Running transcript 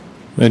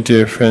My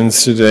dear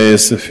friends, today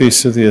is the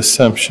Feast of the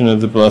Assumption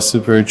of the Blessed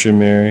Virgin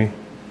Mary.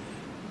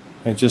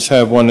 I just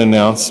have one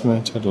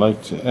announcement. I'd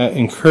like to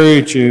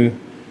encourage you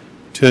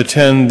to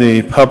attend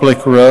the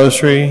public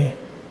rosary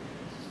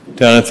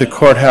down at the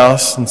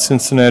courthouse in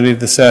Cincinnati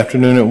this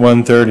afternoon at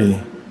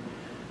 1:30.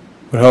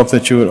 We hope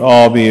that you would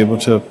all be able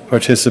to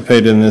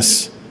participate in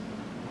this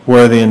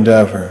worthy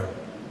endeavor.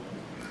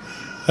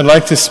 I'd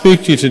like to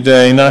speak to you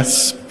today not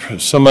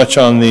so much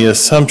on the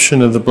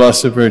Assumption of the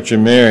Blessed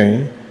Virgin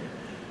Mary,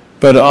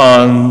 but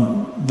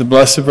on the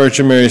Blessed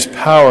Virgin Mary's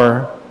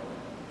power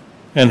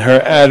and her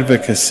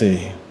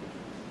advocacy.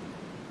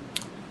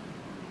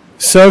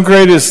 So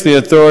great is the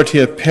authority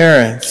of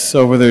parents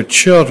over their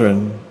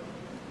children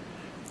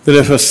that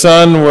if a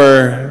son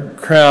were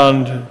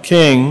crowned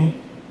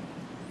king,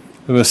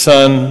 if a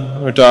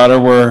son or daughter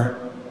were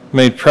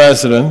made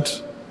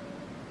president,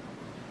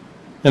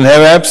 and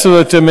have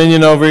absolute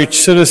dominion over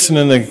each citizen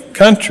in the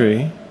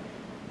country,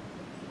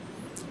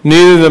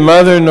 neither the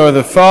mother nor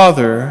the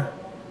father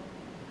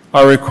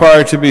are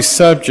required to be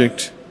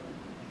subject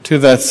to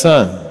that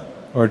son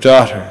or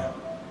daughter.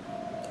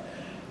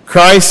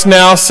 Christ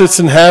now sits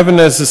in heaven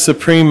as the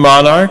supreme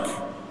monarch,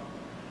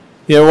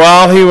 yet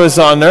while he was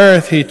on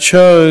earth, he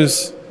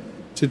chose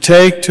to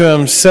take to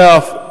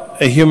himself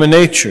a human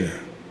nature.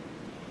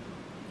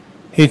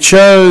 He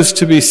chose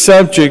to be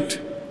subject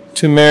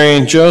to Mary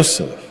and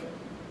Joseph.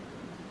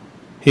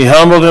 He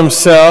humbled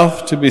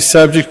himself to be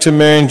subject to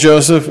Mary and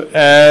Joseph,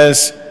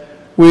 as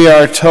we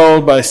are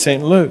told by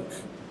St. Luke.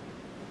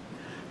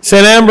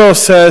 St.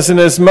 Ambrose says,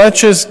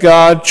 inasmuch as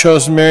God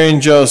chose Mary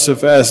and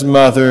Joseph as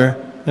mother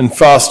and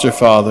foster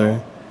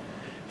father,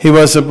 he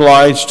was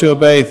obliged to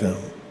obey them.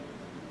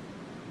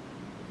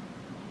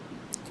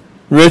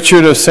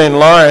 Richard of St.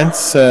 Lawrence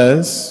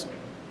says,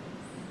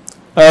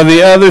 of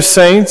the other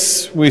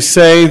saints, we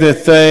say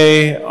that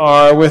they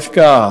are with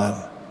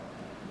God,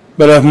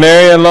 but of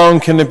Mary alone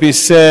can it be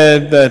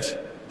said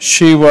that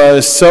she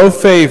was so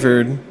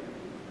favored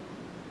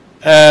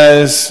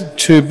as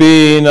to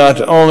be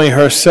not only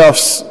herself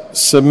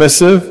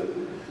submissive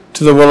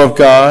to the will of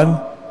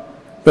God,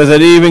 but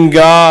that even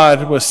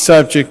God was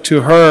subject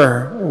to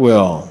her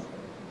will.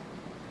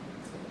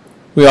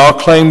 We all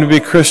claim to be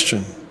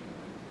Christian.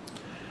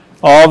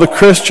 All the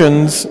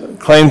Christians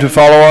claim to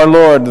follow our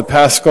Lord, the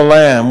Paschal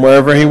Lamb,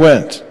 wherever he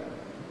went.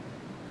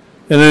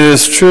 And it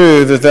is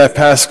true that that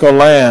Paschal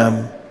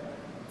Lamb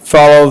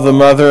followed the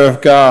Mother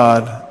of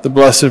God, the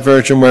Blessed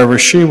Virgin, wherever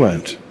she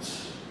went.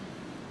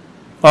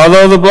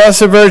 Although the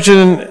Blessed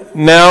Virgin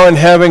now in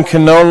heaven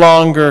can no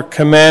longer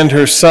command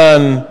her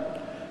Son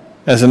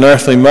as an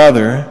earthly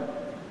mother,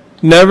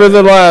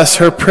 nevertheless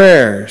her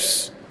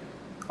prayers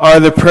are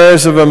the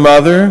prayers of a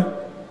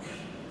mother,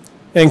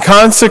 and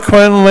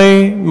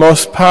consequently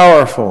most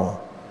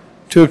powerful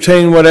to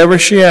obtain whatever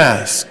she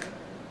asks.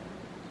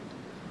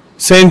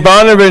 St.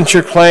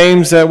 Bonaventure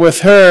claims that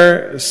with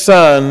her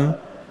Son,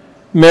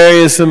 Mary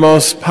is the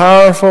most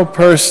powerful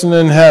person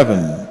in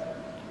heaven.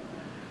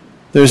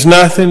 There's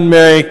nothing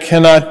Mary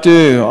cannot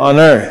do on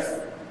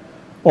earth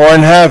or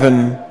in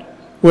heaven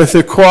with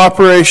the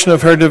cooperation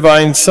of her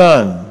divine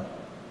Son.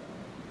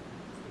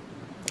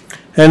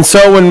 And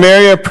so when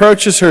Mary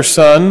approaches her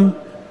Son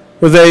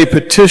with a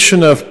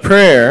petition of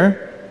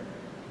prayer,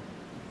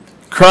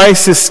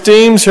 Christ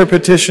esteems her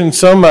petition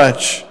so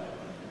much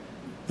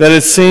that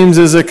it seems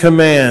as a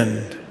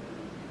command.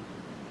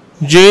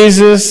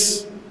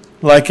 Jesus,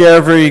 like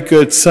every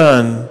good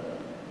son,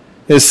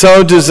 is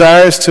so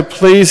desirous to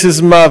please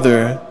his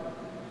mother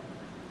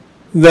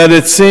that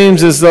it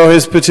seems as though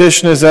his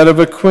petition is that of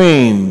a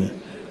queen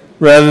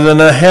rather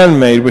than a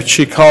handmaid, which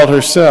she called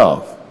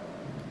herself.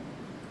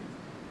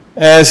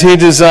 As he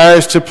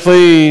desires to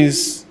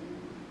please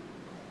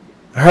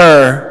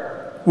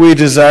her, we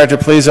desire to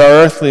please our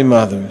earthly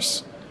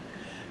mothers.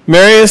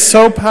 Mary is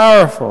so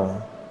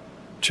powerful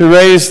to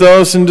raise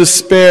those in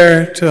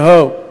despair to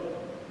hope.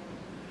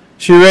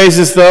 She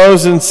raises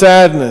those in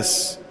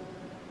sadness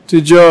to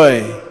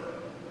joy,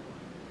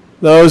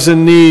 those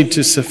in need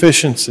to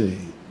sufficiency,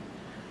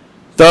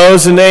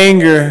 those in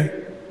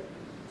anger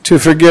to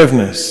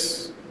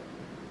forgiveness.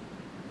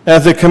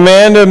 At the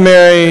command of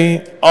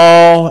Mary,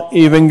 all,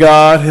 even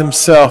God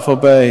himself,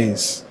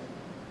 obeys.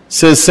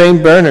 Says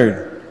St.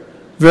 Bernard,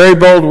 very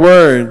bold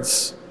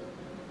words,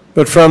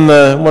 but from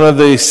one of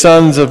the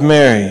sons of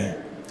Mary.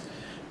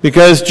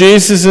 Because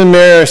Jesus and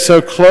Mary are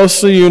so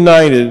closely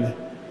united,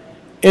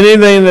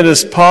 anything that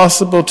is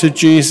possible to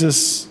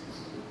Jesus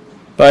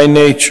by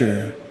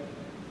nature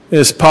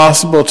is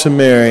possible to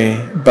Mary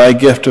by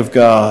gift of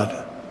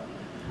God.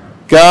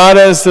 God,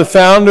 as the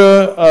founder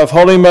of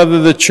Holy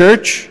Mother the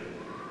Church,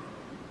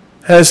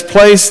 has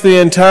placed the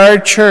entire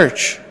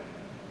church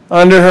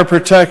under her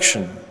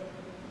protection.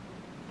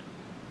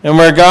 And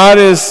where God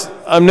is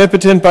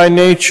omnipotent by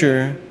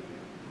nature,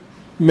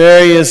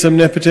 Mary is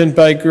omnipotent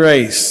by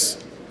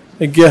grace,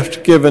 a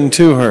gift given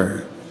to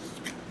her.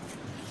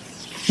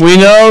 We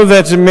know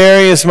that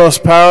Mary is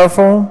most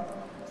powerful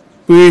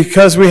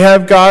because we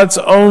have God's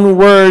own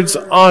words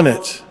on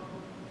it.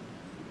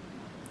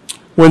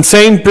 When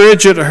St.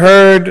 Bridget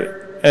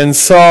heard and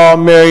saw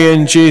Mary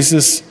and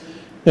Jesus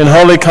in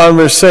holy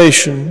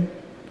conversation,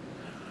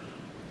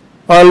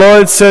 our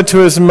Lord said to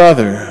his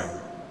mother,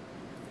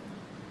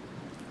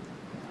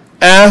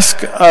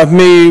 "Ask of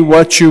me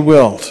what you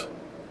wilt,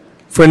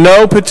 for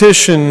no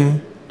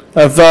petition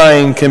of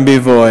thine can be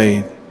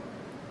void."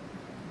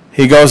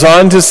 He goes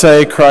on to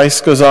say,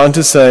 Christ goes on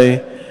to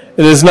say,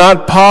 "It is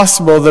not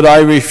possible that I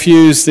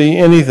refuse thee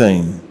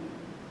anything."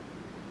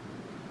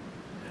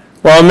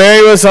 While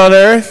Mary was on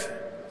earth,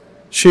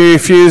 she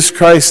refused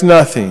Christ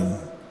nothing.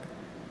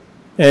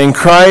 And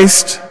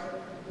Christ,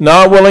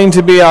 not willing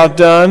to be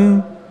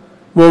outdone,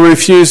 will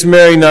refuse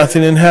Mary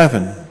nothing in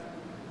heaven.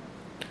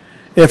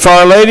 If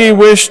Our Lady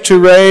wished to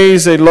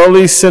raise a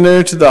lowly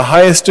sinner to the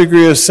highest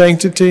degree of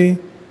sanctity,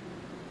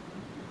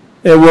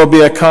 it will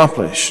be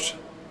accomplished.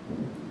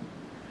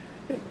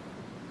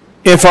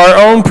 If our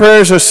own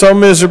prayers are so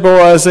miserable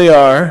as they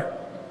are,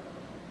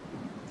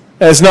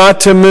 as not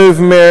to move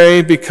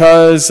Mary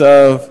because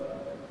of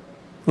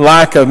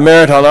lack of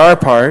merit on our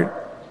part,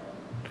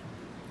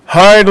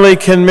 hardly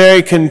can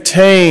Mary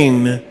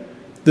contain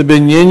the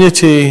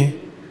benignity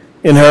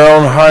in her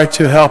own heart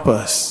to help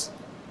us.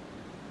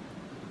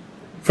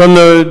 From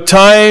the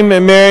time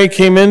Mary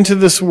came into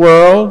this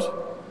world,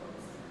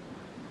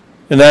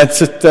 and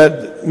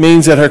that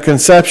means at her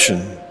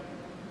conception,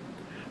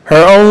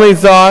 her only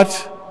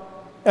thought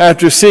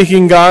after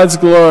seeking God's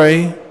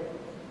glory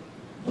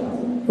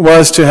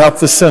was to help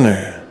the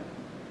sinner.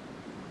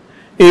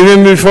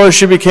 Even before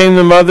she became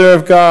the mother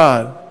of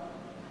God,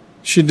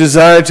 she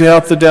desired to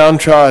help the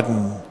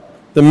downtrodden,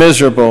 the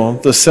miserable,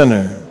 the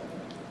sinner.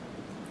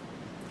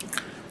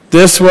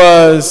 This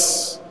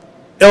was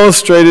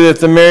illustrated at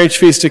the marriage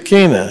feast of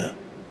Cana,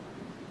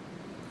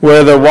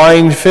 where the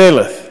wine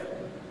faileth.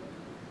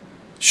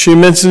 She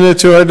mentioned it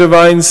to her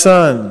divine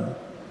Son,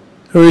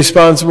 who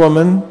responds,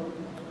 "Woman,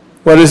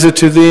 what is it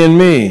to thee and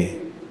me?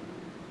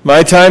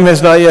 My time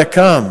has not yet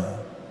come."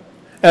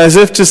 As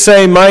if to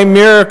say, my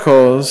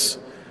miracles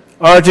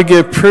are to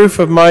give proof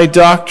of my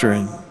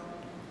doctrine.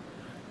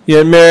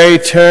 Yet Mary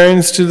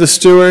turns to the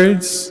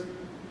stewards,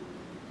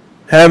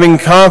 having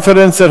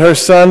confidence that her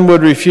Son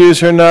would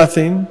refuse her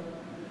nothing.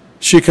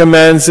 She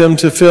commands them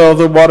to fill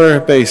the water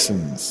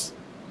basins.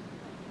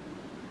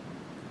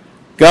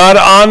 God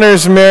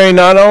honors Mary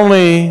not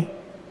only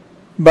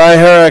by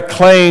her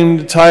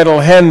acclaimed title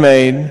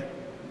handmaid,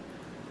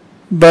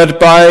 but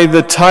by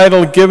the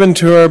title given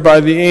to her by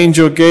the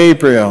angel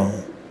Gabriel,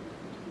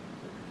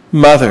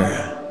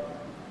 Mother.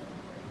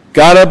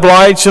 God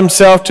obliged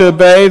himself to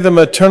obey the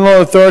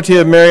maternal authority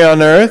of Mary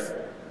on earth.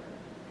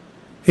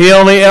 He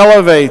only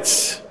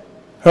elevates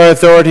her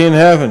authority in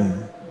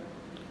heaven.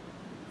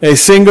 A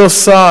single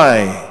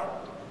sigh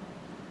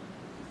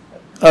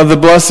of the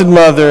Blessed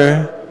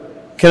Mother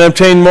can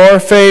obtain more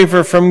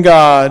favor from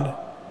God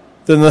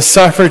than the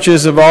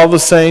suffrages of all the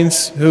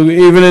saints who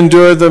even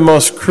endure the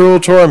most cruel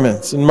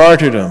torments and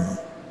martyrdom.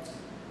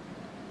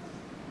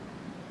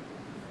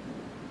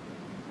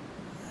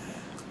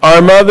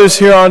 Our mothers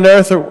here on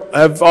earth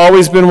have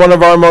always been one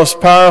of our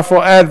most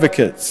powerful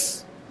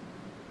advocates.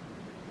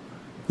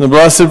 The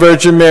Blessed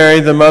Virgin Mary,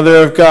 the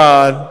Mother of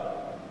God,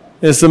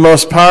 is the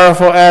most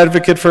powerful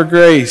advocate for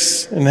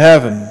grace in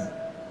heaven.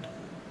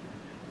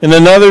 In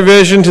another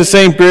vision to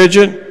St.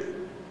 Bridget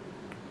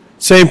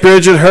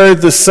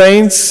heard the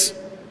saints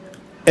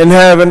in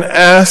heaven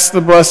ask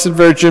the Blessed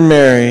Virgin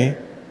Mary,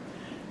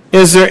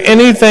 "Is there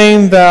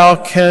anything thou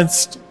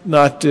canst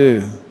not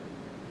do?"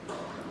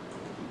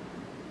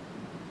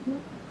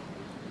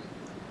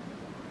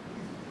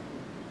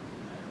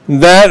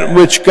 That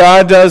which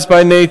God does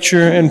by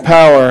nature and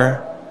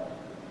power,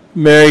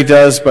 Mary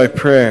does by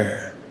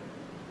prayer.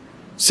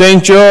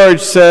 St.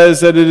 George says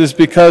that it is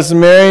because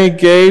Mary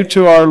gave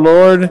to our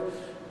Lord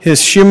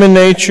his human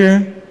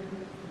nature,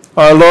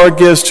 our Lord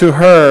gives to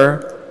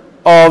her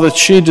all that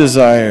she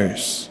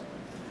desires.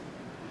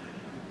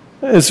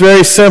 It's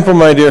very simple,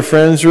 my dear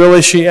friends.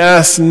 Really, she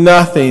asks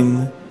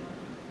nothing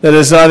that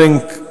is not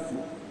in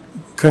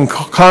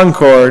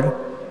concord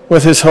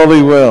with his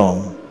holy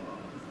will.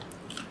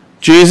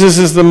 Jesus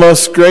is the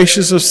most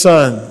gracious of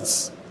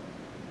sons,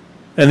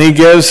 and he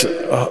gives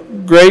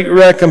great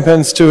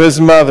recompense to his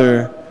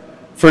mother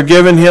for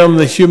giving him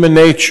the human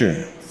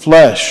nature,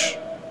 flesh.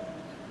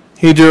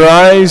 He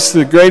derives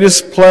the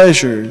greatest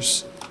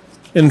pleasures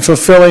in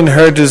fulfilling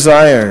her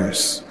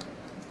desires.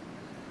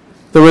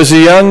 There was a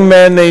young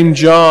man named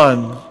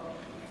John.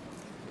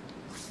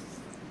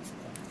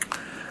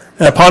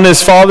 Upon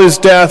his father's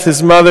death,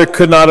 his mother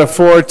could not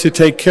afford to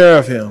take care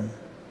of him.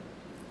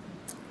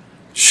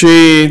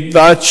 She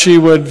thought she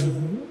would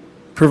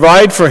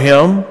provide for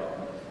him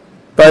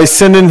by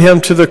sending him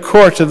to the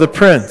court of the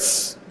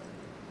prince.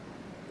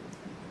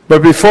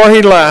 But before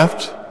he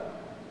left,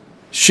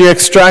 she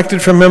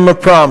extracted from him a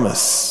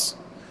promise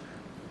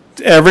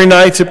every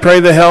night to pray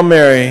the Hail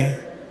Mary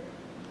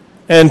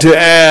and to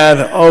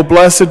add, "O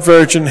Blessed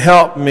Virgin,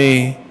 help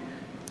me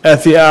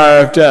at the hour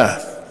of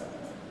death."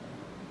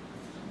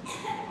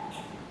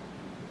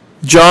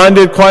 John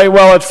did quite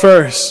well at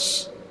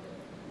first,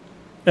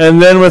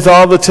 and then with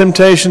all the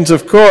temptations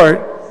of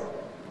court,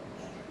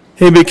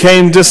 he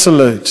became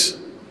dissolute,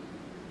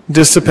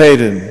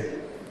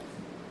 dissipated.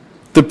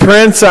 The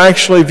prince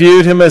actually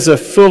viewed him as a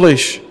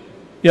foolish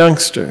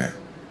youngster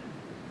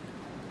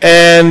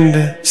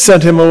and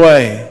sent him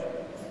away.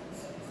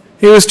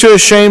 He was too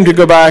ashamed to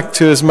go back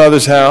to his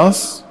mother's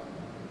house.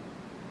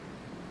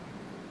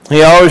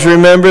 He always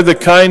remembered the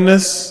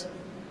kindness,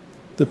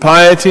 the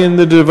piety, and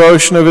the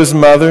devotion of his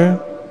mother.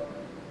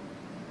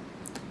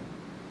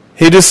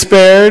 He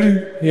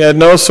despaired. He had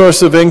no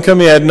source of income.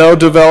 He had no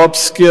developed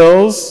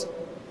skills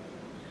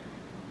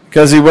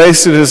because he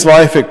wasted his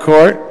life at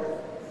court.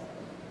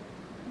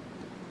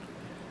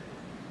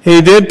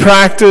 He did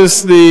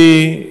practice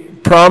the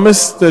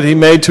promise that he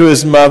made to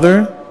his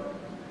mother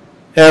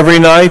every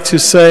night to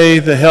say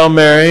the Hail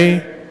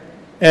Mary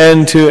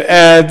and to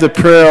add the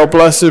prayer, O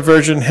Blessed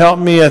Virgin, help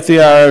me at the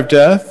hour of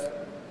death.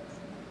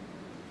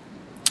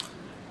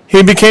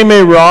 He became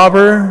a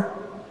robber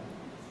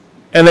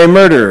and a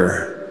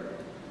murderer.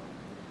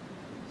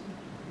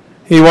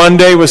 He one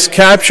day was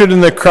captured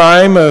in the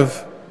crime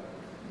of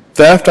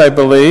theft, I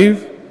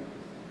believe.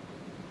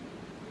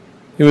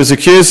 He was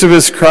accused of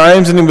his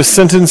crimes and he was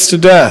sentenced to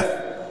death.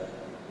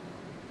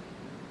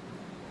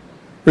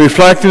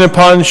 Reflecting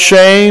upon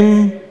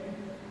shame,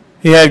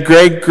 he had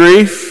great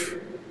grief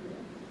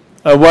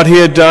of what he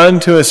had done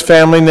to his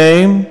family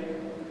name.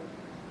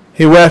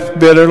 He wept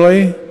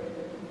bitterly.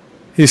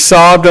 He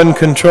sobbed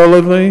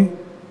uncontrollably.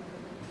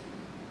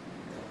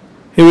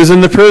 He was in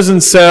the prison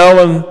cell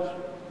and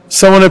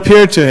someone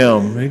appeared to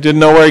him. He didn't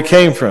know where he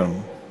came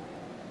from.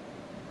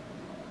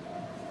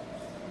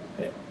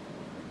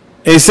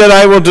 He said,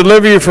 I will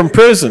deliver you from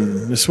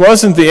prison. This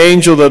wasn't the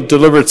angel that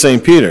delivered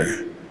St.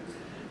 Peter.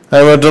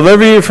 I will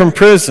deliver you from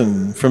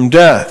prison, from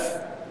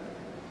death,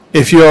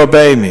 if you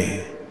obey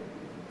me.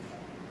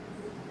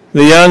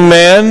 The young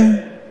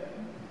man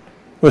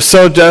was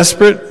so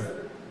desperate,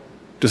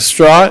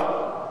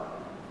 distraught,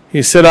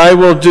 he said, I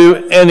will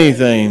do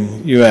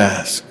anything you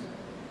ask.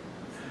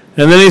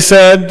 And then he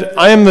said,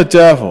 I am the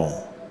devil,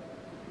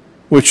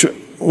 which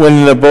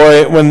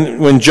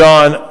when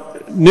John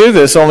knew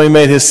this, only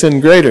made his sin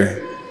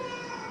greater,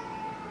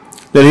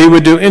 that he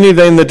would do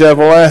anything the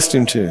devil asked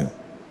him to.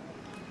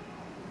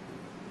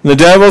 The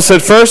devil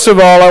said, first of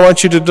all, I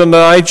want you to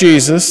deny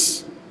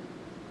Jesus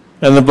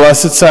and the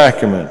Blessed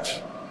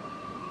Sacrament.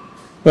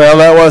 Well,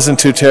 that wasn't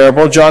too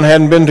terrible. John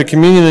hadn't been to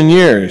communion in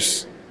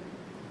years.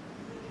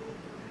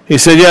 He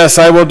said, yes,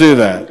 I will do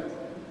that.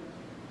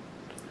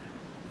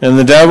 And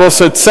the devil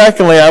said,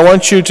 secondly, I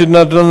want you to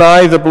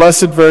deny the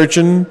Blessed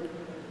Virgin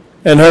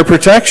and her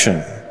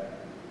protection.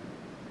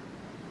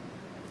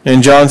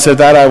 And John said,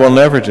 that I will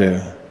never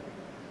do.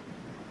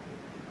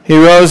 He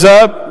rose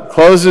up,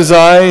 closed his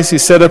eyes, he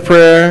said a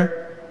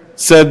prayer,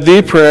 said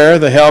the prayer,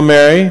 the Hail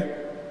Mary,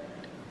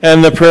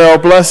 and the prayer, O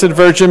Blessed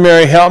Virgin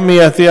Mary, help me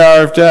at the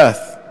hour of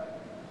death.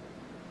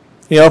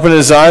 He opened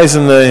his eyes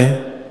and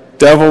the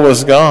devil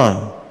was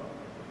gone.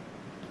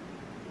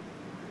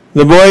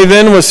 The boy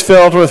then was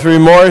filled with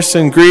remorse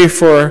and grief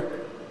for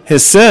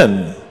his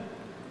sin,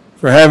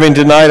 for having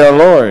denied our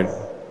Lord.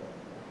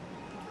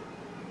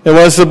 It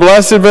was the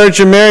Blessed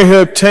Virgin Mary who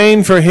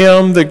obtained for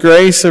him the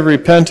grace of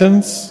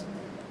repentance,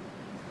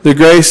 the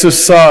grace of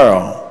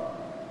sorrow.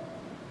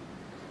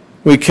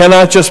 We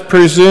cannot just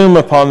presume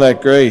upon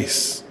that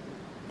grace.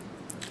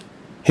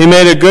 He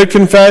made a good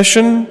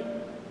confession,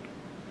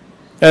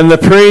 and the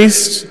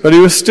priest, but he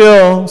was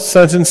still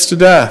sentenced to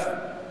death.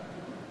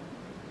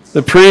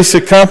 The priest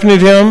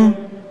accompanied him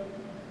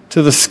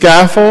to the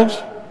scaffold,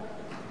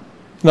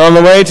 and on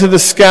the way to the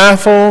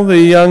scaffold, the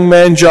young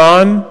man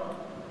John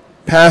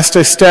passed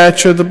a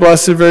statue of the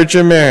Blessed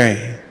Virgin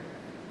Mary.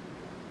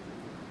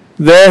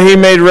 There he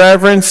made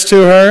reverence to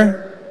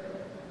her.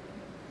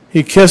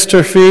 He kissed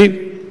her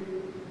feet,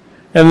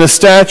 and the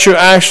statue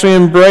actually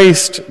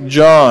embraced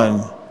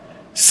John,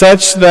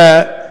 such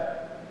that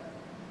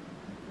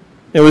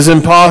it was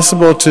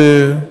impossible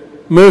to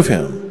move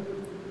him.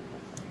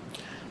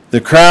 The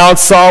crowd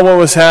saw what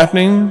was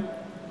happening.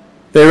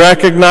 They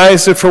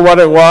recognized it for what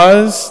it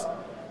was.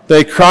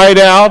 They cried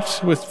out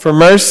for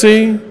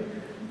mercy.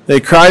 They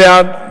cried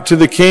out to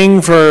the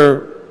king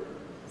for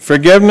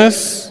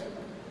forgiveness.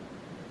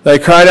 They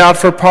cried out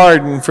for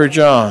pardon for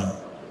John.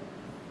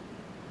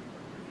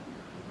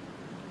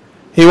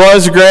 He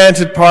was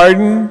granted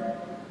pardon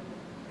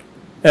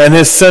and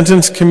his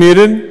sentence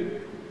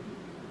commuted.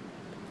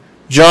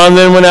 John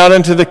then went out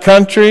into the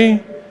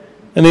country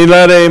and he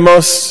led a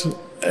most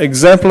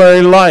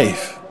exemplary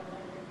life.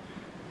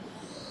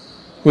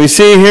 We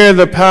see here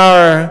the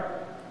power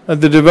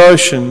of the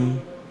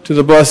devotion to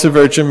the Blessed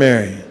Virgin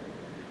Mary.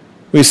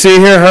 We see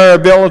here her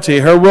ability,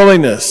 her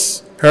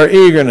willingness, her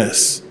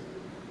eagerness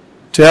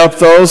to help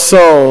those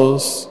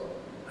souls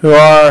who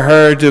are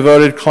her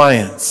devoted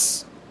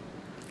clients.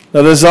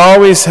 Let us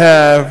always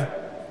have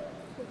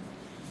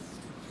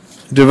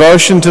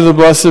devotion to the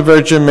Blessed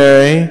Virgin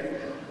Mary,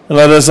 and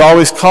let us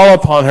always call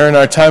upon her in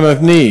our time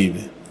of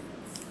need.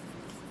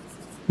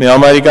 May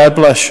Almighty God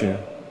bless you.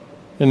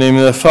 In the name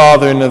of the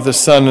Father, and of the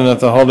Son, and of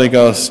the Holy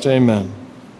Ghost. Amen.